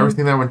after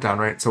everything that went down,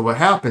 right? So what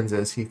happens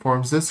is he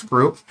forms this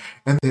group,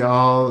 and they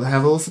all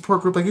have a little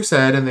support group, like you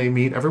said, and they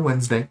meet every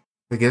Wednesday.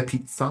 They get a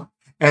pizza.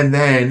 And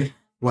then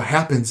what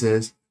happens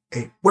is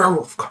a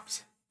werewolf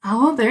comes in.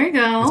 Oh, there you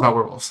go. It's about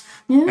werewolves.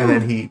 Yeah. And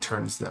then he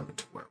turns them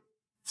into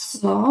werewolves.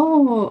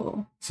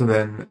 Oh. So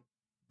then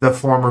the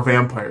former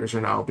vampires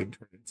are now being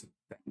turned into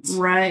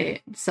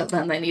Right. So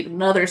then they need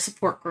another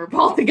support group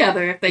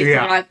altogether if they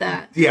survive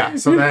that. Yeah.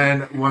 So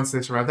then once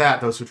they survive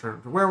that, those who turn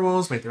into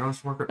werewolves make their own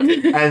support group.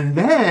 And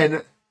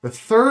then the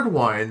third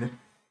one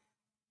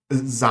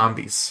is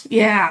zombies.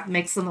 Yeah,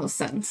 makes the most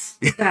sense.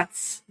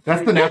 That's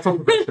the natural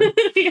progression.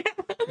 Yeah.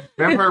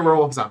 Vampire,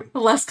 werewolf, zombie.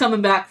 Less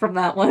coming back from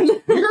that one.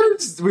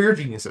 We're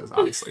geniuses,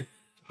 honestly.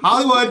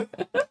 Hollywood,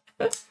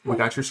 we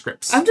got your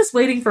scripts. I'm just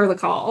waiting for the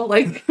call.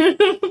 Like,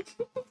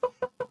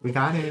 we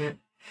got it.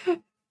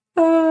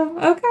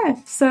 Okay.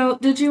 So,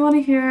 did you want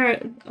to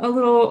hear a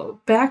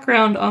little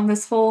background on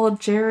this whole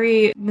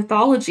Jerry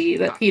mythology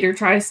that Peter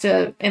tries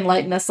to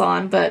enlighten us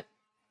on, but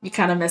you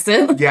kind of miss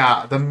it?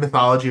 Yeah, the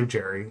mythology of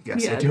Jerry.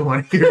 Yes, I do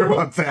want to hear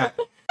about that.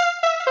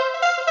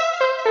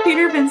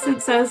 Peter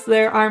Vincent says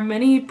there are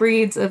many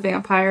breeds of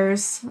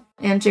vampires,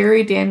 and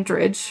Jerry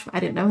Dandridge, I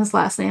didn't know his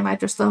last name, I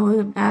just know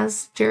him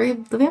as Jerry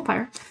the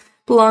Vampire,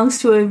 belongs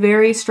to a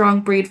very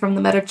strong breed from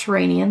the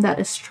Mediterranean that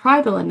is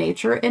tribal in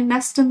nature and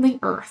nest in the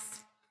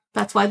earth.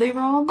 That's why they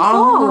were all in the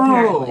wall,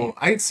 apparently.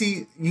 I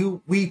see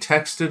you. We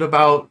texted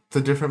about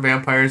the different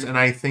vampires, and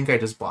I think I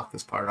just blocked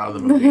this part out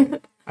of the movie.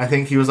 I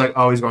think he was like,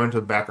 oh, he's going to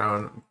the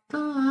background.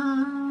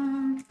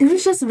 It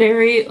was just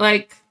very,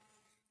 like,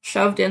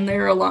 shoved in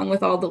there along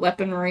with all the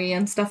weaponry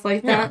and stuff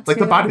like that. Like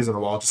the bodies on the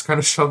wall, just kind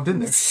of shoved in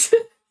there.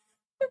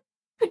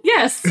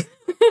 Yes.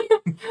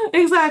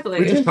 Exactly.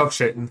 We just shove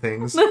shit in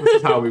things. This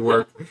is how we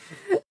work.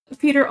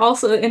 Peter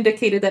also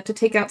indicated that to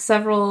take out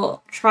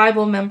several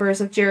tribal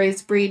members of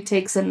Jerry's breed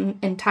takes an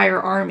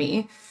entire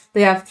army.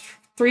 They have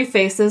 3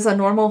 faces, a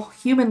normal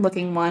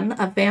human-looking one,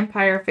 a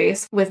vampire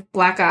face with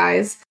black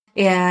eyes,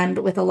 and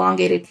with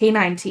elongated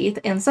canine teeth,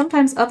 and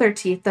sometimes other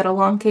teeth that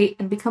elongate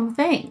and become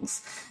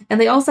fangs.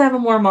 And they also have a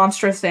more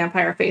monstrous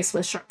vampire face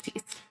with sharp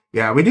teeth.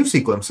 Yeah, we do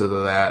see glimpses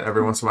of that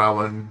every once in a while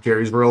when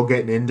Jerry's real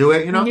getting into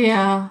it, you know?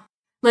 Yeah.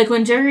 Like,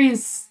 when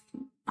Jerry's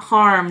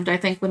harmed, I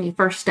think when he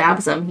first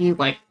stabs him, he,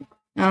 like,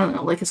 I don't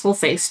know, like, his whole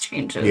face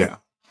changes. Yeah.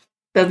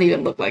 Doesn't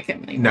even look like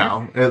him anymore.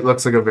 No, it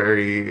looks like a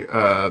very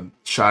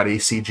shoddy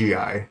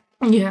CGI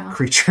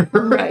creature.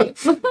 Right.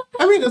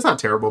 I mean, it's not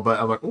terrible, but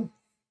I'm like, oh.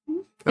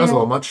 That was a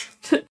little much.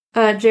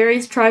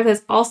 Jerry's tribe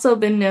has also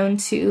been known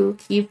to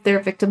keep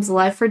their victims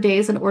alive for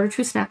days in order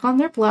to snack on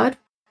their blood,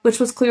 which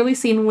was clearly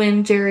seen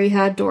when Jerry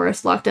had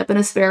Doris locked up in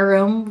a spare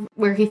room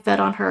where he fed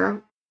on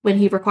her when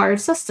he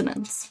required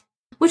sustenance.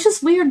 Which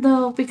is weird,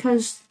 though,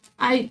 because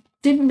I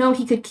didn't know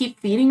he could keep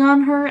feeding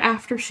on her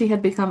after she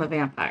had become a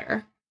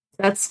vampire.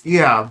 That's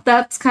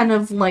kind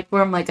of like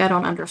where I'm like, I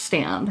don't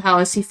understand. How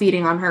is he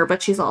feeding on her,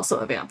 but she's also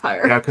a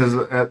vampire? Yeah, because,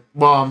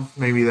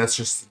 maybe that's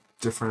just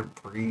different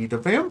breed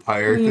of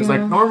vampire, because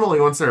like normally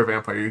once they're a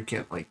vampire you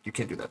can't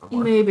do that no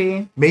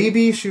more.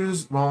 Maybe she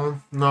was,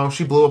 no,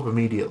 she blew up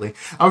immediately.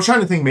 I was trying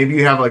to think, maybe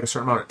you have like a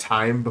certain amount of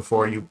time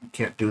before you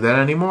can't do that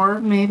anymore,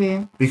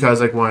 maybe, because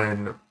like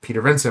when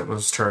Peter Vincent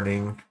was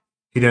turning,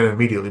 he didn't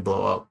immediately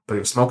blow up, but he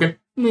was smoking,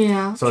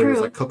 so he was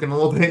like cooking a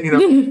little bit, you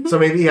know. So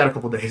maybe he had a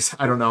couple days,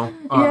 I don't know,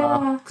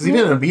 because he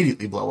didn't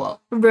immediately blow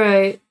up,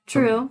 right?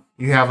 True. So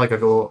you have like a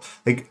little,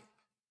 like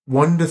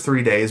 1 to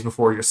 3 days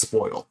before you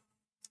spoil.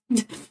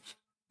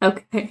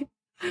 Okay.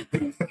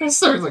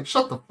 Sorry, like,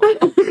 shut the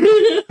fuck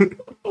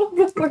up.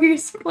 Before you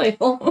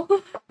spoil.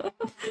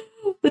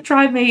 The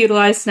tribe may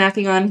utilize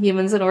snacking on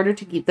humans in order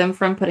to keep them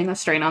from putting a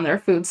strain on their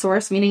food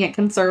source, meaning it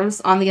conserves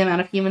on the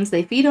amount of humans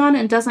they feed on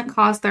and doesn't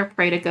cause their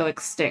prey to go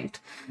extinct.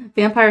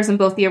 Vampires in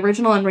both the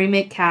original and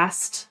remake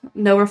cast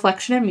no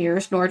reflection in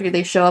mirrors, nor do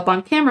they show up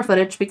on camera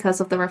footage because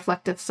of the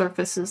reflective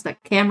surfaces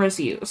that cameras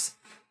use.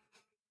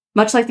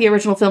 Much like the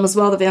original film as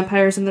well, the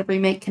vampires in the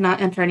remake cannot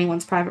enter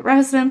anyone's private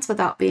residence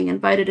without being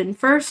invited in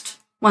first.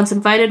 Once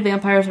invited,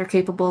 vampires are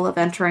capable of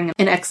entering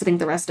and exiting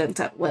the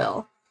residence at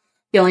will.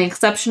 The only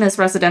exception is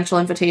residential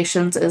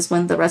invitations is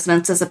when the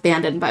residence is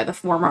abandoned by the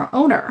former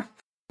owner.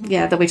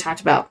 Yeah, that we talked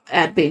about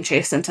Ed being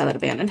chased into that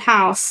abandoned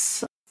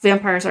house.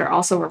 Vampires are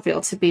also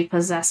revealed to be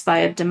possessed by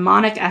a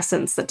demonic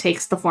essence that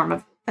takes the form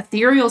of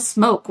ethereal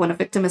smoke when a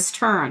victim is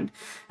turned,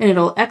 and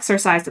it'll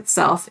exorcise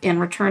itself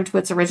and return to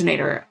its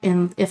originator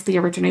if the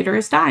originator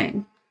is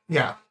dying.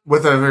 Yeah,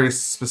 with a very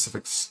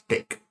specific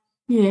stake.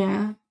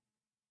 Yeah.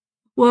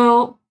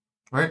 Well...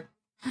 Right?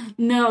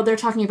 No, they're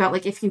talking about,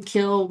 like, if you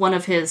kill one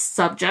of his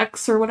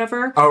subjects or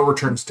whatever... Oh, it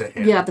returns to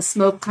him. Yeah, the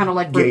smoke kind of,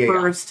 like,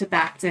 refers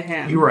back to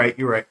him. You're right.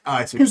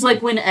 Because,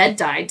 like, when Ed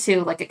died,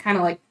 too, like, it kind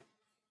of, like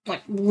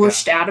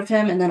whooshed out of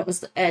him, and then it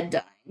was Ed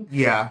dying.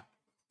 Yeah.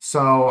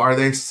 So, are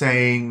they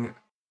saying...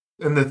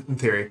 In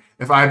theory,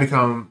 if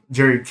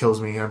Jerry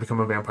kills me and I become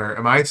a vampire,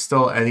 am I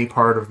still any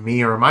part of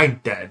me, or am I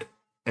dead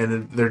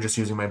and they're just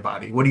using my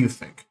body? What do you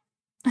think?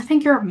 I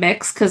think you're a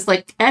mix, because,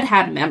 like, Ed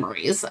had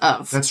memories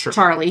of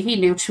Charlie. He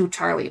knew who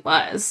Charlie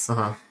was.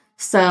 Uh-huh.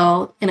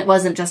 So, and it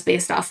wasn't just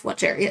based off what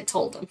Jerry had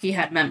told him. He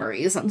had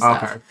memories and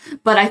stuff. Okay.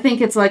 But I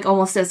think it's, like,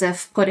 almost as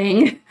if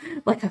putting,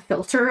 like, a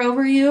filter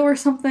over you or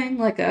something,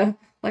 like a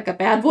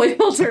bad boy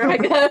filter, I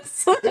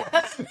guess.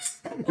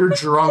 You're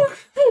drunk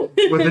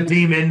with a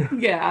demon.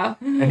 Yeah.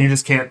 And you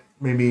just can't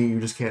maybe you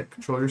just can't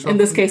control yourself. In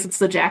this case, it's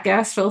the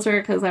jackass filter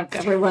because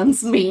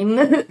everyone's mean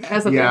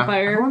as a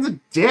vampire. Everyone's a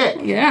dick.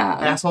 Yeah.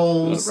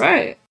 Assholes.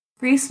 Right.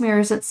 Greece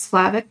mirrors its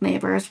Slavic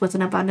neighbors with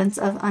an abundance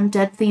of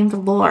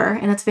undead-themed lore,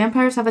 and its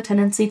vampires have a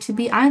tendency to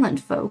be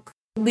island folk.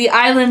 The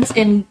islands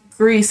in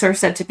Greece are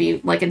said to be,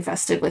 like,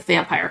 infested with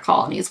vampire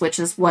colonies, which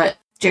is what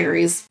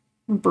Jerry's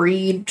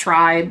breed,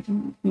 tribe,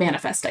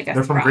 manifest, I guess.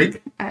 They're from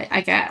Greek?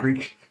 I guess.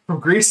 Greek. From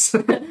Greece?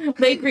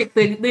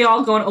 They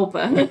all go in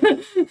Opa.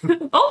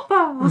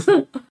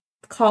 Opa!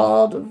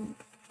 Called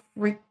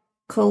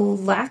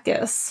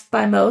Ricolacus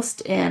by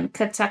most and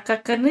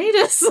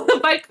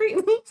Katakakanitis by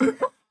Cretans.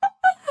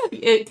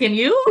 Can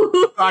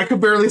you? I could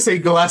barely say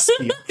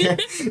Gillespie.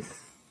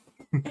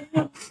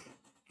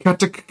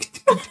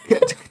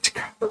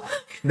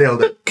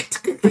 Nailed it.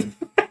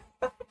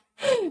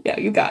 Yeah,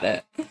 you got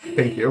it.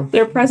 Thank you.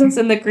 Their presence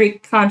in the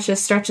Greek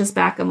conscious stretches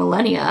back a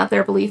millennia.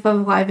 Their belief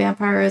of why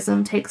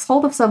vampirism takes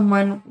hold of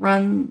someone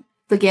run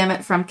the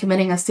gamut from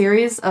committing a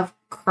series of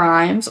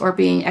crimes or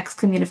being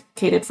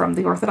excommunicated from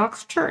the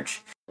Orthodox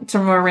Church to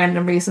more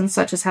random reasons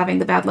such as having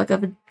the bad luck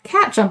of a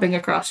cat jumping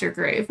across your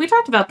grave. We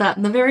talked about that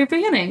in the very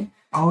beginning.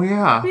 Oh,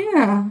 yeah.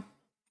 Yeah.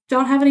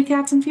 Don't have any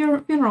cats in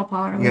funeral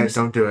parlors. Yeah,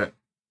 don't do it.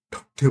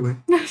 Don't do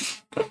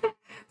it.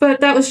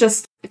 But that was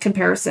just a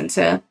comparison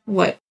to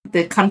what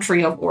the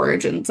country of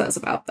origin says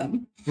about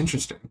them.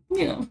 Interesting.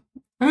 Yeah.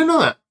 I didn't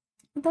know that.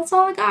 That's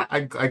all I got.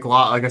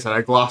 Like I said,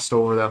 I glossed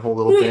over that whole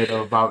little bit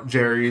about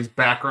Jerry's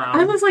background.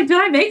 I was like,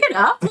 did I make it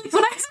up? Like,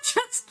 when I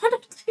just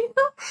started to do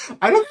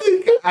I don't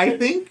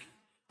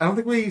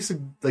think we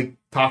like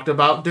talked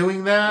about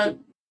doing that.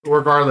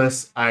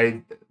 Regardless,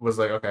 I was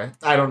like, okay,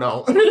 I don't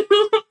know.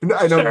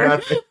 I know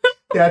nothing.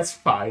 That's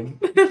fine.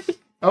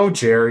 Oh,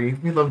 Jerry.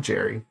 We love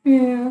Jerry.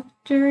 Yeah.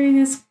 Jerry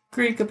is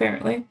Greek,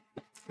 apparently.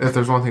 If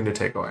there's one thing to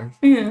take away.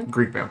 Yeah.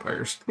 Greek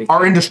vampires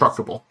are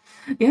indestructible.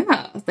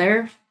 Yeah,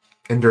 they're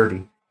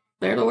dirty.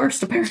 They're the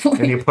worst, apparently.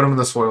 And you put them in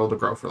the soil to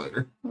grow for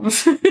later.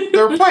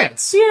 They're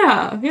plants.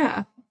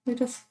 Yeah. They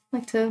just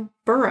like to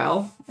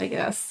burrow, I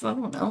guess. I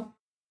don't know.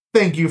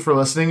 Thank you for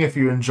listening. If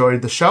you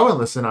enjoyed the show and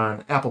listen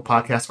on Apple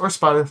Podcasts or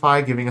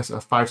Spotify, giving us a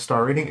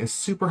 5-star rating is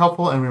super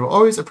helpful and we will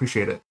always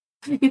appreciate it.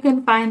 You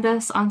can find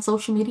us on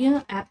social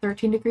media at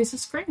 13 Degrees of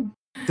Scream.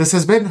 This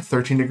has been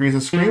 13 Degrees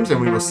of Screams,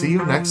 and we will see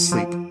you next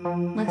sleep.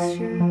 Unless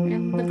you're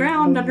in the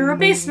ground under a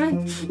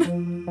basement.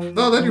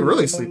 Oh, then you're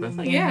really sleeping.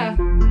 Yeah.